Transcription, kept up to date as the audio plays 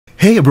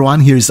Hey everyone,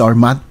 here's our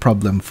math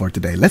problem for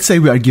today. Let's say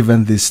we are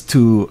given these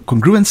two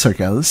congruent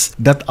circles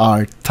that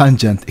are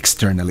tangent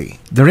externally.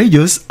 The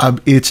radius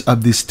of each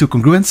of these two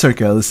congruent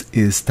circles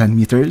is 10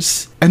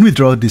 meters, and we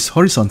draw this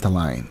horizontal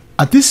line.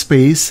 At this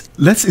space,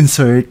 let's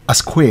insert a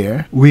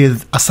square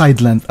with a side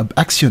length of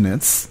x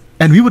units,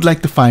 and we would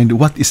like to find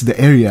what is the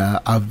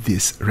area of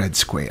this red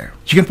square.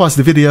 You can pause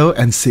the video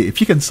and see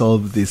if you can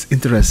solve this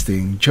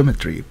interesting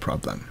geometry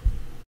problem.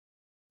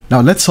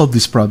 Now let's solve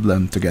this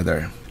problem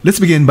together. Let's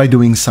begin by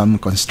doing some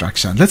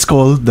construction. Let's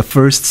call the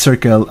first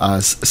circle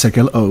as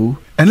circle O,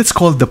 and let's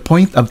call the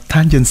point of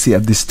tangency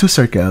of these two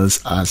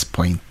circles as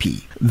point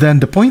P. Then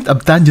the point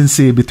of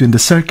tangency between the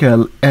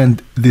circle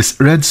and this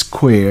red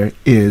square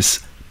is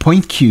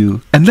point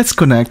Q, and let's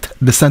connect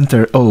the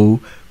center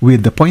O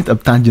with the point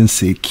of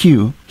tangency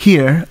Q.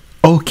 Here,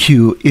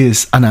 OQ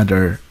is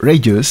another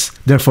radius,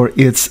 therefore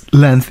its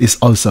length is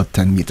also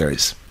 10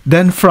 meters.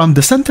 Then from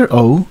the center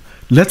O,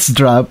 let's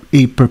drop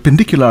a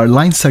perpendicular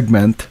line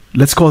segment.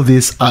 Let's call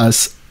this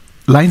as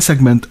line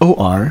segment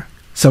OR.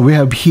 So we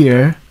have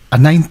here a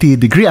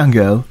 90-degree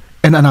angle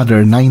and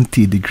another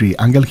 90-degree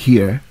angle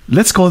here.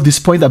 Let's call this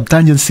point of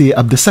tangency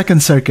of the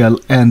second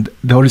circle and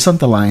the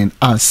horizontal line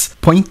as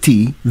point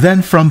T.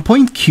 Then from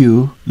point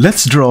Q,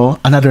 let's draw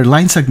another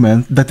line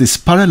segment that is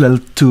parallel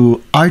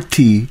to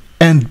RT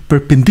and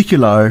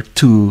perpendicular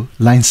to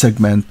line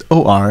segment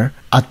OR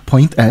at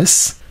point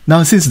S.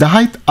 Now, since the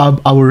height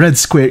of our red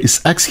square is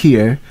x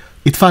here,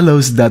 it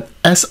follows that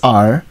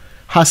SR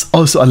has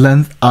also a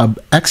length of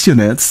x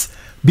units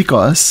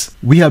because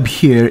we have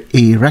here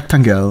a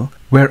rectangle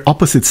where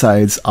opposite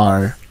sides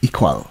are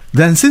equal.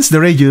 Then since the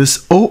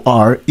radius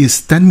OR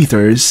is 10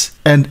 meters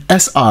and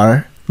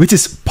SR, which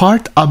is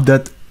part of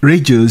that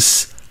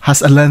radius,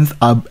 has a length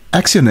of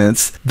x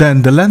units,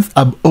 then the length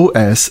of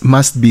OS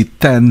must be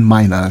 10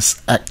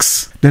 minus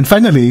x. Then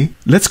finally,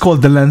 let's call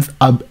the length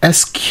of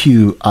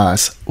SQ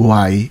as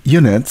y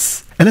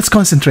units, and let's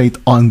concentrate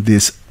on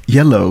this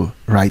yellow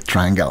right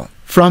triangle.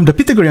 From the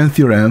Pythagorean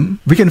theorem,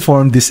 we can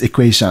form this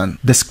equation.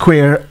 The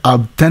square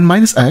of 10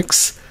 minus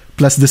x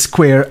plus the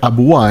square of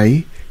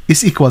y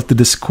is equal to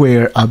the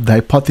square of the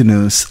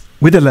hypotenuse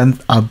with a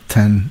length of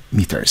 10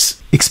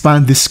 meters.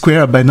 Expand this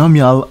square of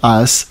binomial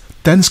as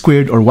 10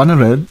 squared or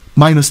 100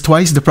 minus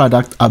twice the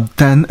product of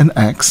 10 and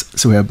x,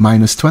 so we have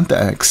minus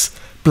 20x,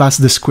 plus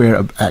the square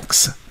of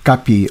x.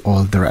 Copy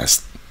all the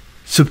rest.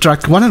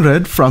 Subtract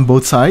 100 from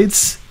both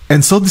sides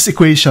and solve this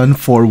equation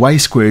for y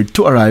squared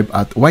to arrive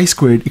at y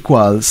squared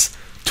equals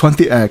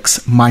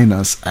 20x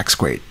minus x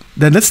squared.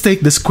 Then let's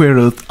take the square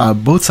root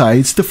of both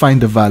sides to find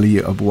the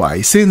value of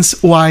y.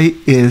 Since y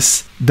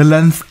is the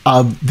length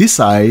of this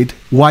side,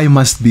 y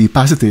must be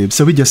positive,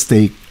 so we just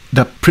take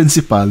the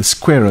principal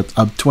square root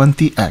of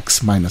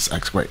 20x minus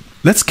x squared.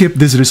 Let's keep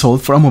this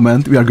result for a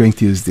moment. We are going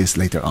to use this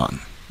later on.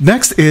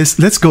 Next is,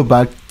 let's go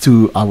back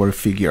to our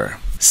figure.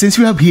 Since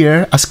we have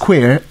here a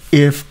square,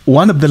 if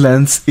one of the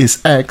lengths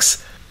is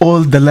x,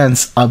 all the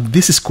lengths of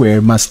this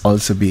square must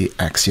also be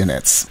x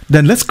units.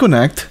 Then let's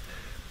connect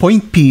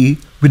point P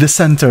with the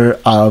center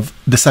of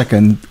the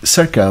second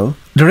circle.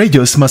 The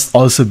radius must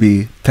also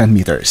be 10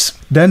 meters.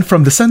 Then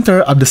from the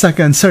center of the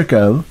second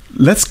circle,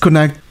 let's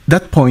connect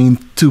that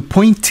point to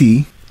point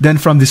T. Then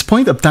from this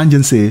point of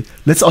tangency,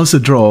 let's also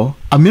draw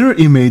a mirror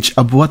image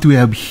of what we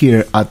have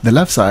here at the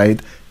left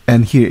side,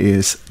 and here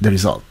is the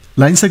result.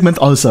 Line segment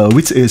also,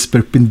 which is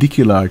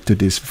perpendicular to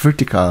this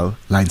vertical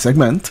line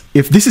segment.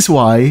 If this is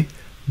y,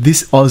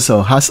 this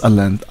also has a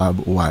length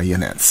of y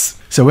units.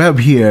 So we have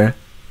here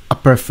a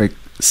perfect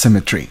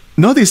symmetry.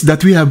 Notice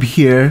that we have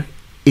here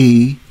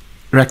a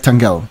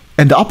rectangle,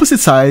 and the opposite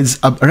sides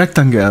of a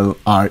rectangle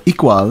are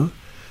equal.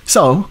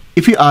 So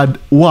if we add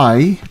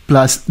y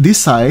plus this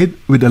side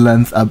with the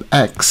length of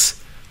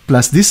x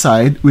plus this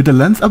side with the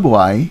length of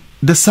y,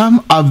 the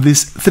sum of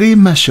these three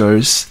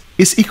measures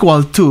is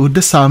equal to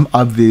the sum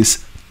of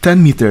these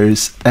 10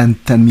 meters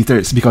and 10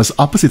 meters because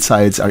opposite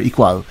sides are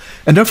equal.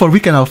 And therefore, we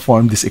can now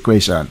form this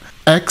equation.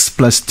 X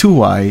plus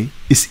 2y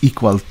is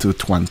equal to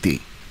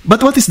 20.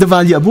 But what is the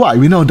value of y?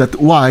 We know that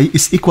y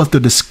is equal to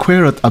the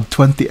square root of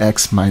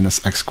 20x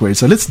minus x squared.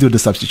 So let's do the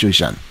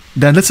substitution.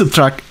 Then let's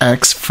subtract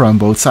x from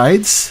both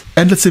sides,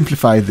 and let's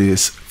simplify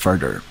this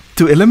further.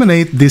 To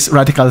eliminate this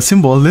radical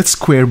symbol, let's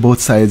square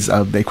both sides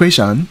of the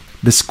equation.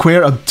 The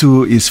square of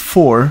 2 is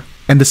 4,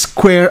 and the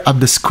square of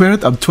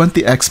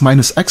 20x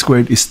minus x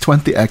squared is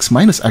 20x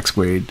minus x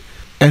squared,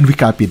 and we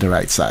copy the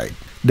right side.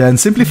 Then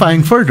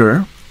simplifying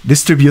further,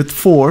 distribute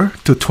 4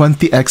 to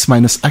 20x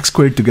minus x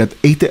squared to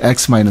get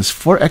 80x minus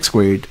 4x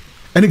squared,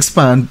 and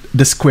expand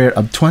the square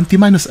of 20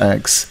 minus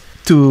x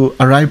to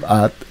arrive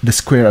at the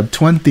square of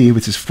 20,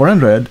 which is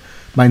 400,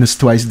 minus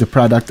twice the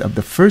product of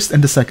the first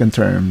and the second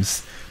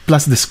terms,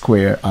 plus the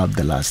square of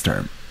the last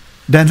term.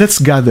 Then let's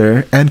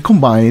gather and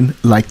combine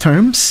like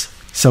terms.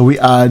 So we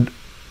add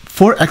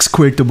 4x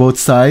squared to both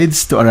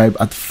sides to arrive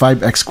at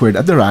 5x squared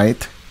at the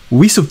right.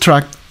 We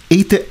subtract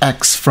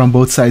 80x from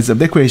both sides of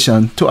the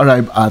equation to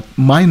arrive at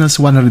minus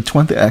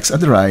 120x at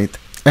the right,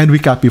 and we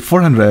copy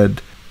 400.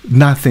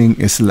 Nothing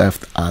is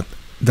left at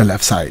the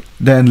left side.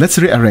 Then let's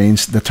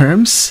rearrange the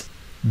terms.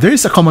 There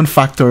is a common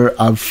factor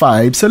of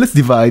 5, so let's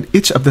divide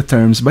each of the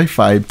terms by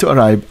 5 to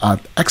arrive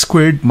at x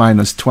squared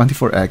minus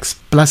 24x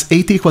plus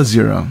 80 equals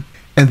 0.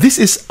 And this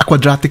is a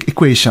quadratic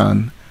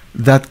equation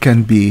that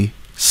can be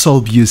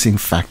solved using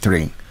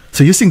factoring.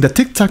 So using the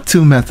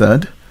tic-tac-toe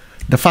method,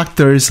 the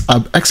factors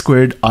of x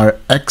squared are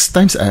x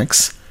times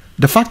x.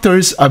 The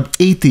factors of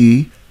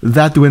 80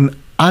 that when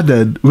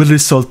added will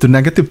result to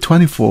negative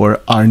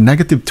 24 are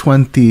negative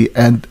 20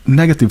 and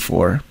negative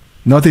 4.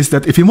 Notice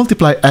that if you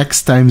multiply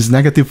x times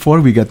negative 4,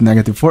 we get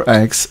negative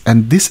 4x,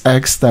 and this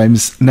x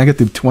times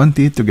negative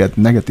 20 to get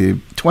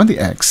negative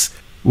 20x.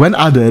 When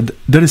added,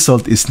 the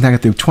result is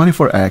negative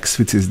 24x,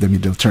 which is the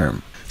middle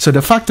term. So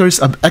the factors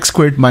of x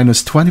squared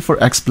minus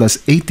 24x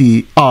plus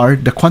 80 are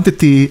the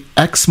quantity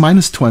x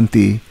minus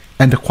 20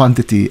 and the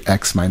quantity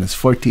x minus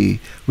 40.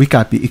 We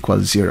copy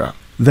equals 0.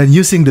 Then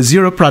using the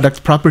zero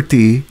product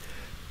property,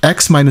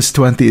 x minus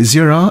 20 is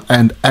 0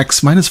 and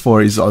x minus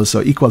 4 is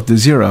also equal to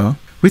 0,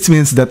 which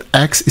means that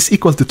x is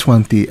equal to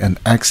 20 and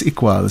x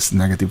equals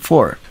negative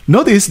 4.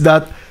 Notice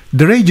that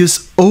the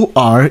radius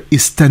OR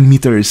is 10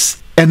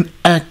 meters and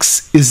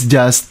x is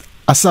just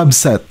a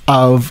subset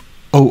of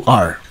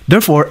OR.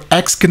 Therefore,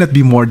 x cannot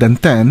be more than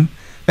 10,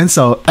 and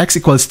so x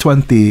equals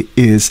 20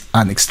 is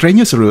an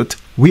extraneous root.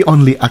 We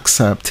only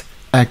accept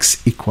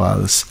x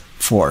equals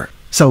 4.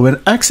 So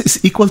when x is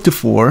equal to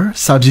 4,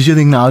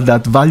 substituting now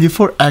that value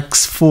for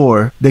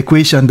x4, the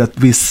equation that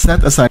we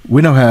set aside,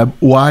 we now have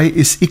y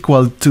is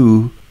equal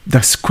to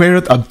the square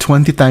root of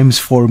 20 times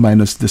 4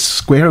 minus the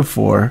square of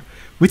 4,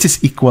 which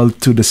is equal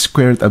to the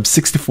square root of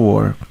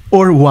 64,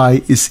 or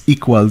y is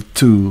equal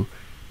to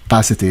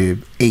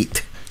positive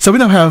 8. So we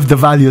now have the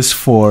values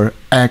for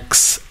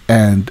x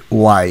and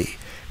y.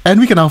 And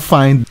we can now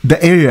find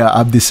the area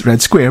of this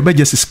red square by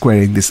just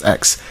squaring this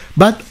x.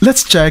 But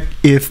let's check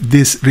if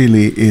this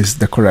really is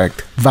the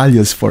correct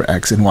values for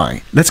x and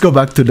y. Let's go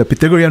back to the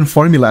Pythagorean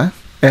formula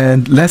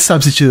and let's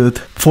substitute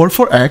 4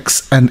 for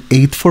x and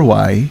 8 for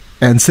y.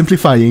 And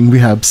simplifying, we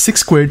have 6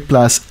 squared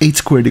plus 8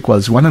 squared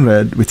equals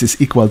 100, which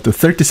is equal to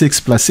 36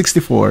 plus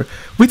 64,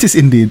 which is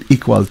indeed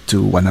equal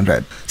to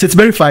 100. So it's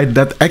verified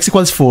that x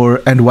equals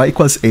 4 and y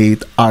equals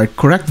 8 are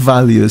correct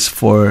values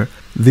for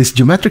this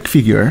geometric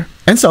figure.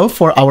 And so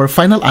for our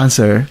final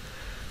answer,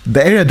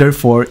 the area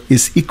therefore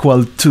is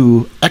equal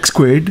to x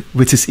squared,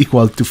 which is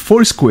equal to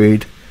 4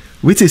 squared,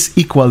 which is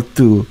equal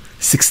to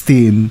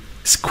 16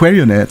 square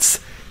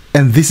units.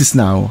 And this is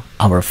now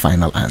our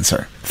final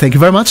answer. Thank you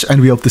very much,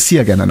 and we hope to see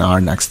you again on our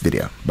next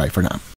video. Bye for now.